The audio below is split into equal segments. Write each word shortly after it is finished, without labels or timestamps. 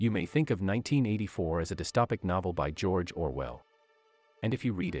You may think of 1984 as a dystopic novel by George Orwell. And if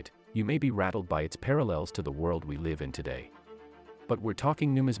you read it, you may be rattled by its parallels to the world we live in today. But we're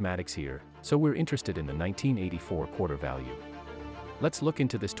talking numismatics here, so we're interested in the 1984 quarter value. Let's look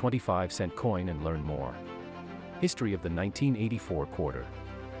into this 25-cent coin and learn more. History of the 1984 quarter.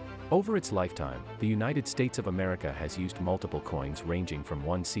 Over its lifetime, the United States of America has used multiple coins ranging from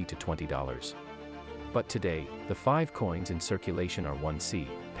 1C to $20. But today, the 5 coins in circulation are 1C,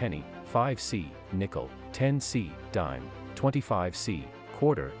 penny, 5C, nickel, 10C, dime, 25C,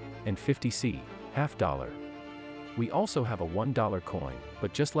 quarter, and 50C, half dollar. We also have a $1 coin,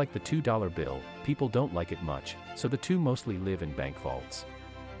 but just like the $2 bill, people don't like it much, so the two mostly live in bank vaults.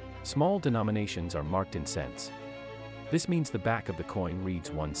 Small denominations are marked in cents. This means the back of the coin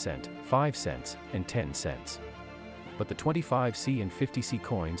reads 1 cent, 5 cents, and 10 cents. But the 25C and 50C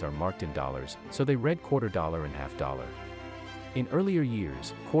coins are marked in dollars, so they read quarter dollar and half dollar. In earlier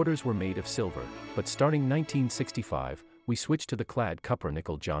years, quarters were made of silver, but starting 1965, we switched to the clad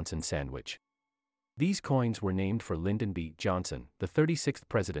Cupper-Nickel Johnson sandwich. These coins were named for Lyndon B. Johnson, the 36th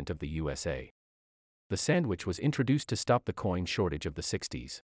President of the USA. The sandwich was introduced to stop the coin shortage of the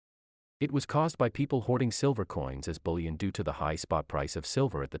 60s. It was caused by people hoarding silver coins as bullion due to the high spot price of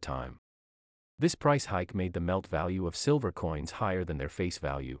silver at the time. This price hike made the melt value of silver coins higher than their face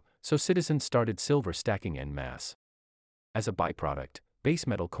value, so citizens started silver stacking en masse. As a byproduct, base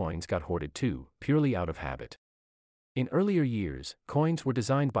metal coins got hoarded too, purely out of habit. In earlier years, coins were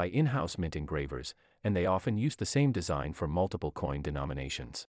designed by in-house mint engravers, and they often used the same design for multiple coin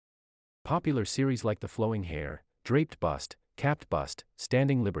denominations. Popular series like the Flowing Hair, Draped Bust, Capped Bust,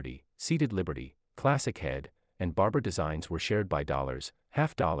 Standing Liberty, Seated Liberty, Classic Head, and Barber designs were shared by dollars,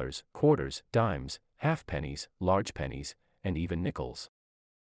 half dollars, quarters, dimes, half pennies, large pennies, and even nickels.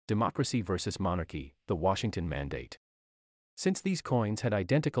 Democracy versus monarchy, the Washington Mandate. Since these coins had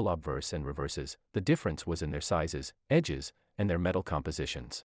identical obverse and reverses, the difference was in their sizes, edges, and their metal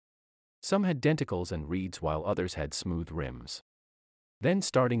compositions. Some had denticles and reeds while others had smooth rims. Then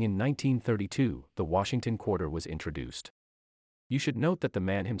starting in 1932, the Washington quarter was introduced. You should note that the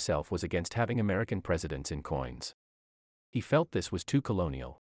man himself was against having American presidents in coins. He felt this was too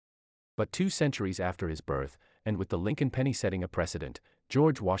colonial. But 2 centuries after his birth, and with the Lincoln penny setting a precedent,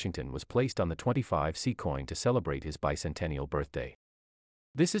 George Washington was placed on the 25C coin to celebrate his bicentennial birthday.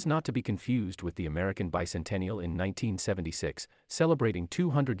 This is not to be confused with the American bicentennial in 1976, celebrating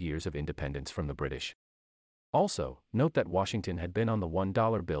 200 years of independence from the British. Also, note that Washington had been on the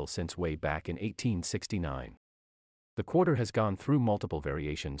 $1 bill since way back in 1869. The quarter has gone through multiple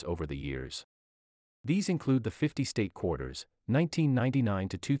variations over the years. These include the 50-state quarters, 1999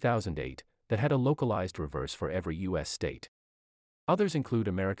 to 2008, that had a localized reverse for every U.S. state. Others include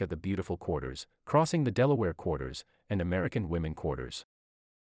America the Beautiful quarters, Crossing the Delaware quarters, and American Women quarters.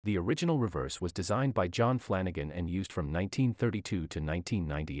 The original reverse was designed by John Flanagan and used from 1932 to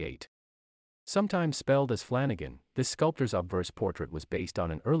 1998. Sometimes spelled as Flanagan, this sculptor's obverse portrait was based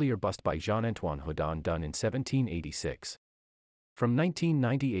on an earlier bust by Jean-Antoine Houdon done in 1786. From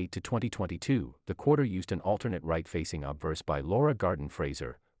 1998 to 2022, the quarter used an alternate right-facing obverse by Laura Garden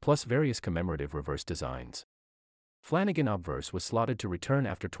Fraser, plus various commemorative reverse designs. Flanagan obverse was slotted to return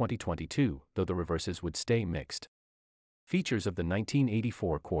after 2022, though the reverses would stay mixed. Features of the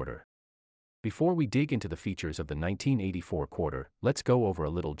 1984 quarter. Before we dig into the features of the 1984 quarter, let's go over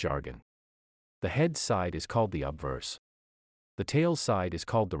a little jargon. The head side is called the obverse. The tail side is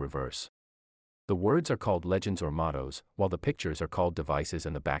called the reverse. The words are called legends or mottos, while the pictures are called devices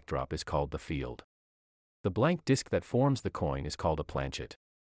and the backdrop is called the field. The blank disc that forms the coin is called a planchet.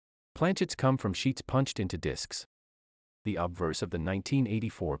 Planchets come from sheets punched into discs. The obverse of the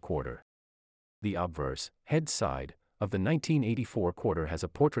 1984 quarter. The obverse, head side, of the 1984 quarter has a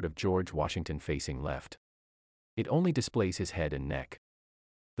portrait of George Washington facing left. It only displays his head and neck.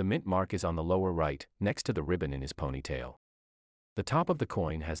 The mint mark is on the lower right, next to the ribbon in his ponytail. The top of the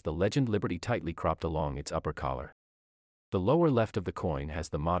coin has the legend Liberty tightly cropped along its upper collar. The lower left of the coin has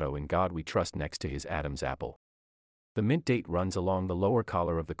the motto In God We Trust next to his Adam's apple. The mint date runs along the lower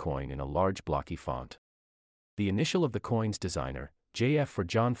collar of the coin in a large blocky font. The initial of the coin's designer, JF for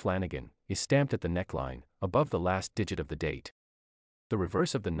John Flanagan, is stamped at the neckline, above the last digit of the date. The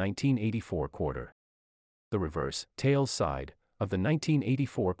reverse of the 1984 quarter. The reverse, tail side, of the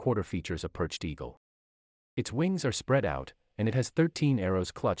 1984 quarter features a perched eagle. Its wings are spread out, and it has 13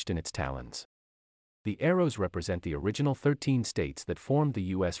 arrows clutched in its talons. The arrows represent the original 13 states that formed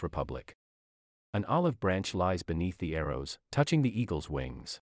the U.S. Republic. An olive branch lies beneath the arrows, touching the eagle's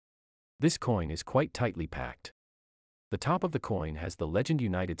wings. This coin is quite tightly packed. The top of the coin has the legend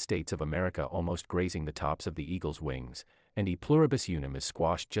United States of America almost grazing the tops of the eagle's wings, and E pluribus unum is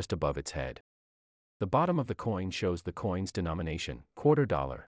squashed just above its head. The bottom of the coin shows the coin's denomination, quarter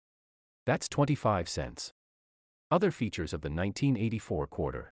dollar. That's 25 cents. Other features of the 1984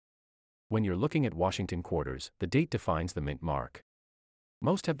 quarter. When you're looking at Washington quarters, the date defines the mint mark.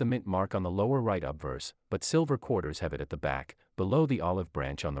 Most have the mint mark on the lower right obverse, but silver quarters have it at the back, below the olive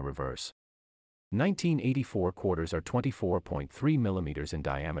branch on the reverse. 1984 quarters are 24.3 millimeters in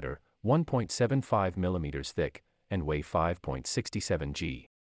diameter, 1.75 millimeters thick, and weigh 5.67 g.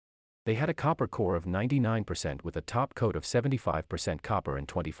 They had a copper core of 99% with a top coat of 75% copper and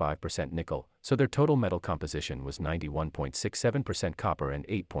 25% nickel, so their total metal composition was 91.67% copper and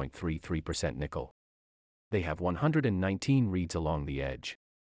 8.33% nickel. They have 119 reeds along the edge.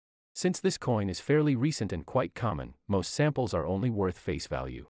 Since this coin is fairly recent and quite common, most samples are only worth face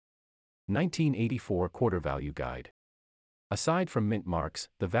value. 1984 Quarter Value Guide. Aside from mint marks,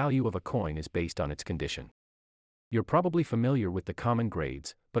 the value of a coin is based on its condition. You're probably familiar with the common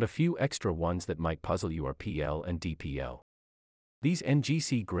grades, but a few extra ones that might puzzle you are PL and DPL. These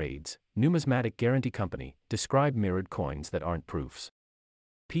NGC grades, Numismatic Guarantee Company, describe mirrored coins that aren't proofs.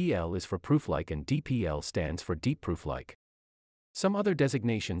 PL is for proof-like and DPL stands for deep proof-like. Some other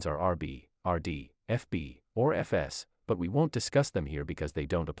designations are RB, RD, FB, or FS, but we won't discuss them here because they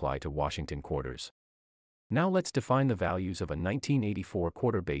don't apply to Washington quarters. Now let's define the values of a 1984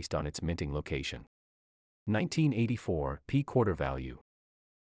 quarter based on its minting location. 1984 P quarter value.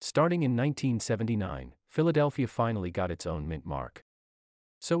 Starting in 1979, Philadelphia finally got its own mint mark.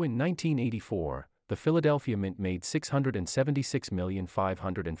 So in 1984, the Philadelphia Mint made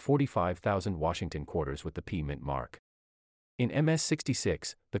 676,545,000 Washington quarters with the P mint mark. In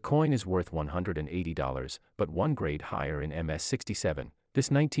MS-66, the coin is worth $180, but one grade higher in MS-67,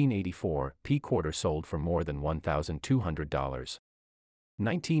 this 1984 P quarter sold for more than $1,200.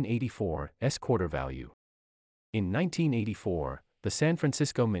 1984 S quarter value. In 1984, the San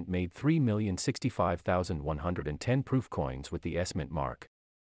Francisco Mint made 3,065,110 proof coins with the S mint mark.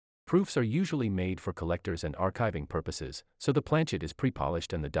 Proofs are usually made for collectors and archiving purposes, so the planchet is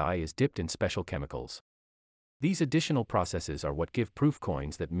pre-polished and the die is dipped in special chemicals. These additional processes are what give proof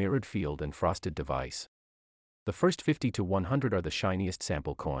coins that mirrored field and frosted device. The first 50 to 100 are the shiniest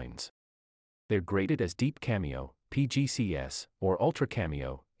sample coins. They're graded as Deep Cameo, PGCS, or Ultra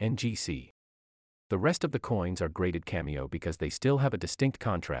Cameo, NGC. The rest of the coins are graded Cameo because they still have a distinct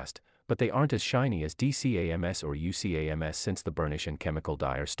contrast, but they aren't as shiny as DCAMS or UCAMS since the burnish and chemical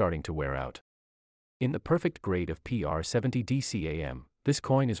dye are starting to wear out. In the perfect grade of PR70 DCAM, this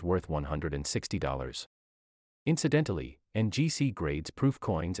coin is worth $160. Incidentally, NGC grades proof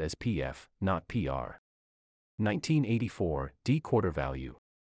coins as PF, not PR. 1984 D quarter value.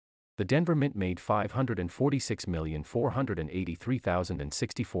 The Denver Mint made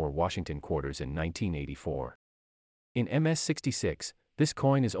 546,483,064 Washington quarters in 1984. In MS-66, this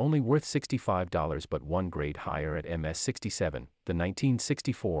coin is only worth $65 but one grade higher at MS-67, the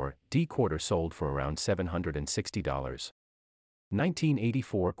 1964 D quarter sold for around $760.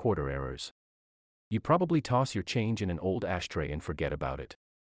 1984 Quarter errors. You probably toss your change in an old ashtray and forget about it.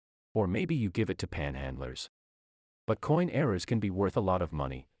 Or maybe you give it to panhandlers. But coin errors can be worth a lot of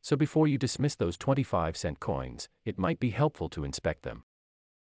money, so before you dismiss those 25-cent coins, it might be helpful to inspect them.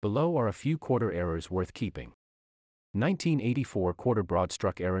 Below are a few quarter errors worth keeping. 1984 Quarter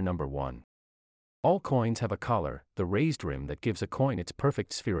Broadstruck Error Number 1. All coins have a collar, the raised rim that gives a coin its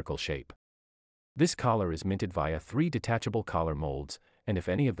perfect spherical shape. This collar is minted via 3 detachable collar molds, and if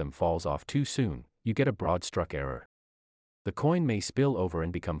any of them falls off too soon, you get a broadstruck error. The coin may spill over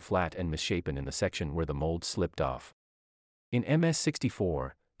and become flat and misshapen in the section where the mold slipped off. In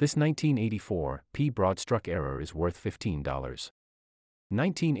MS-64, this 1984 P broadstruck error is worth $15.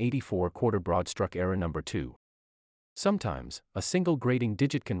 1984 Quarter Broadstruck Error Number 2. Sometimes, a single grading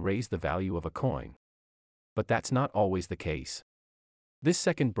digit can raise the value of a coin. But that's not always the case. This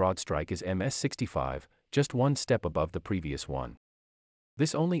second broadstrike is MS-65, just one step above the previous one.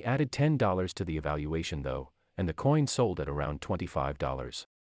 This only added $10 to the evaluation though, and the coin sold at around $25.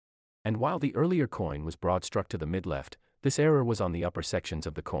 And while the earlier coin was broadstruck to the mid-left, this error was on the upper sections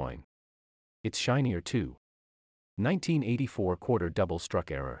of the coin. It's shinier too. 1984 Quarter Double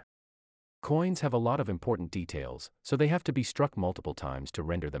Struck Error. Coins have a lot of important details, so they have to be struck multiple times to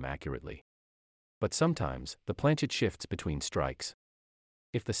render them accurately. But sometimes, the planchet shifts between strikes.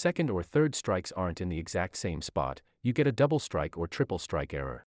 If the second or third strikes aren't in the exact same spot, you get a double strike or triple strike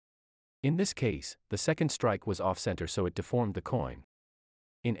error. In this case, the second strike was off-center so it deformed the coin.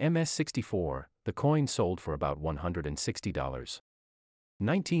 In MS-64, the coin sold for about $160.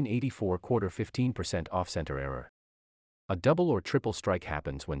 1984 Quarter 15% off-center error. A double or triple strike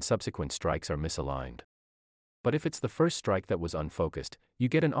happens when subsequent strikes are misaligned. But if it's the first strike that was unfocused, you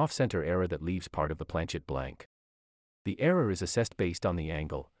get an off-center error that leaves part of the planchet blank. The error is assessed based on the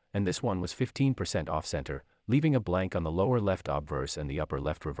angle, and this one was 15% off-center, leaving a blank on the lower left obverse and the upper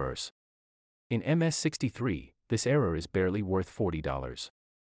left reverse. In MS63, this error is barely worth $40.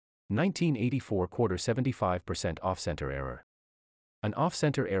 1984 quarter 75% off-center error. An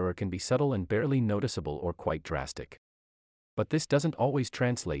off-center error can be subtle and barely noticeable or quite drastic. But this doesn't always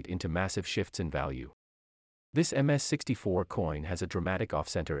translate into massive shifts in value. This MS64 coin has a dramatic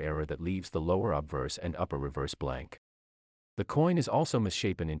off-center error that leaves the lower obverse and upper reverse blank. The coin is also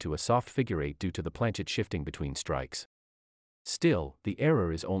misshapen into a soft figure 8 due to the planchet shifting between strikes. Still, the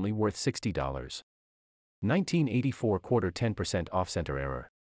error is only worth $60. 1984 quarter 10% off-center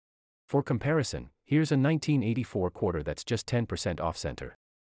error. For comparison, here's a 1984 quarter that's just 10% off-center.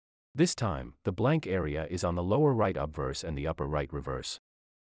 This time, the blank area is on the lower right obverse and the upper right reverse.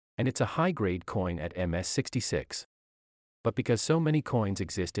 And it's a high-grade coin at MS66. But because so many coins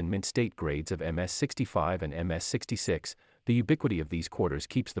exist in mint state grades of MS65 and MS66, the ubiquity of these quarters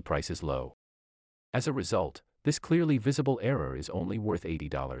keeps the prices low. As a result, this clearly visible error is only worth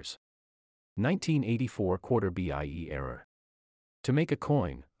 $80. 1984 quarter BIE error. To make a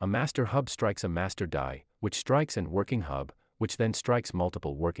coin, a master hub strikes a master die, which strikes an working hub, which then strikes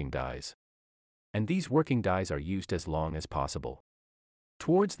multiple working dies. And these working dies are used as long as possible.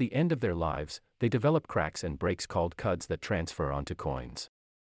 Towards the end of their lives, they develop cracks and breaks called cuds that transfer onto coins.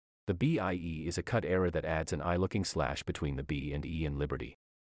 The BIE is a cut error that adds an eye-looking slash between the B and E in Liberty.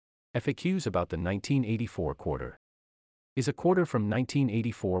 FAQs about the 1984 quarter. Is a quarter from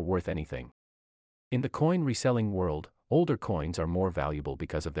 1984 worth anything? In the coin reselling world, older coins are more valuable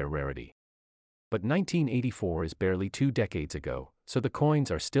because of their rarity. But 1984 is barely 2 decades ago, so the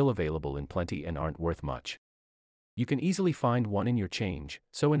coins are still available in plenty and aren't worth much. You can easily find one in your change,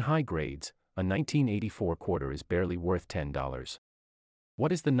 so in high grades, a 1984 quarter is barely worth $10.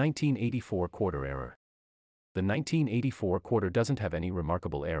 What is the 1984 quarter error? The 1984 quarter doesn't have any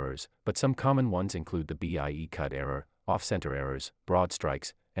remarkable errors, but some common ones include the BIE cut error, off-center errors, broad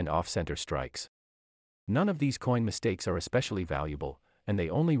strikes, and off-center strikes. None of these coin mistakes are especially valuable, and they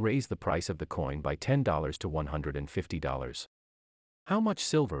only raise the price of the coin by $10 to $150. How much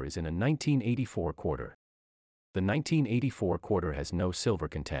silver is in a 1984 quarter? The 1984 quarter has no silver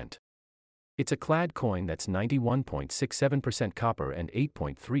content. It's a clad coin that's 91.67% copper and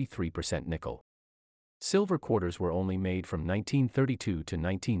 8.33% nickel. Silver quarters were only made from 1932 to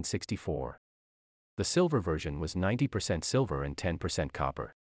 1964. The silver version was 90% silver and 10%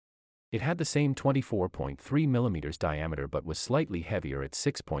 copper. It had the same 24.3 mm diameter but was slightly heavier at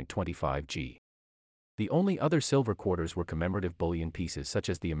 6.25 g. The only other silver quarters were commemorative bullion pieces such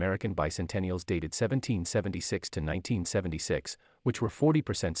as the American bicentennials dated 1776 to 1976, which were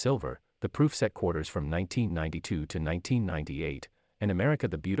 40% silver, the proof set quarters from 1992 to 1998, and America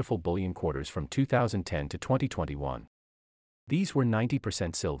the Beautiful bullion quarters from 2010 to 2021. These were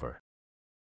 90% silver.